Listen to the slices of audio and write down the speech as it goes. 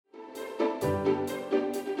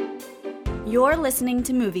You're listening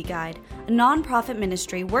to Movie Guide, a non-profit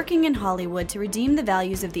ministry working in Hollywood to redeem the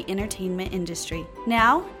values of the entertainment industry.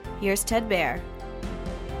 Now, here's Ted Baer.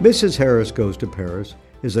 Mrs. Harris Goes to Paris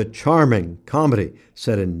is a charming comedy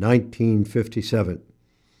set in 1957.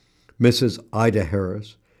 Mrs. Ida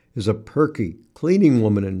Harris is a perky cleaning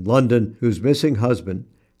woman in London whose missing husband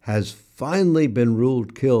has finally been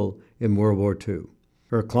ruled killed in World War II.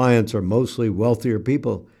 Her clients are mostly wealthier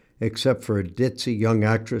people, except for a ditzy young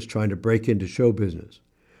actress trying to break into show business.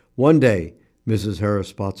 One day, Mrs. Harris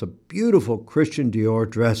spots a beautiful Christian Dior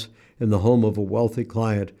dress in the home of a wealthy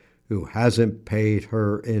client who hasn't paid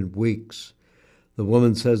her in weeks. The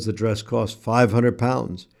woman says the dress cost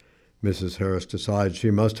 £500. Mrs. Harris decides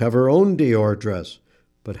she must have her own Dior dress,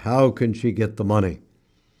 but how can she get the money?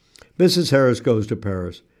 Mrs. Harris Goes to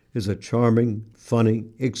Paris is a charming, funny,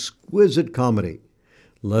 exquisite comedy.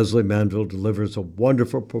 Leslie Manville delivers a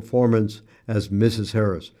wonderful performance as Mrs.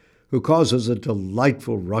 Harris, who causes a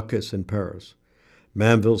delightful ruckus in Paris.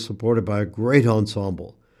 Manville is supported by a great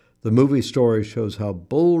ensemble. The movie story shows how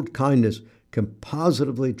bold kindness can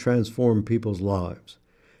positively transform people's lives.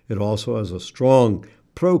 It also has a strong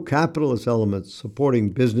pro-capitalist element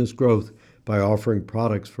supporting business growth by offering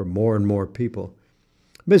products for more and more people.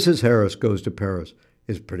 Mrs. Harris Goes to Paris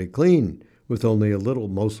is pretty clean, with only a little,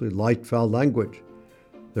 mostly light, foul language.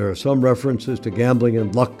 There are some references to gambling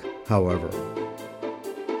and luck, however.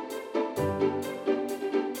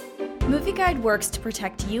 Movie Guide works to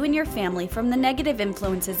protect you and your family from the negative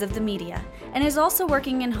influences of the media and is also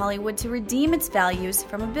working in Hollywood to redeem its values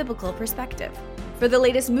from a biblical perspective. For the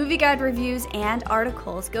latest Movie Guide reviews and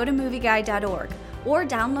articles, go to movieguide.org or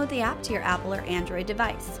download the app to your Apple or Android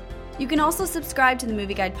device. You can also subscribe to the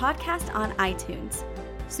Movie Guide podcast on iTunes.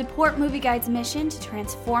 Support Movie Guide's mission to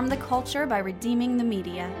transform the culture by redeeming the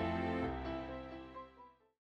media.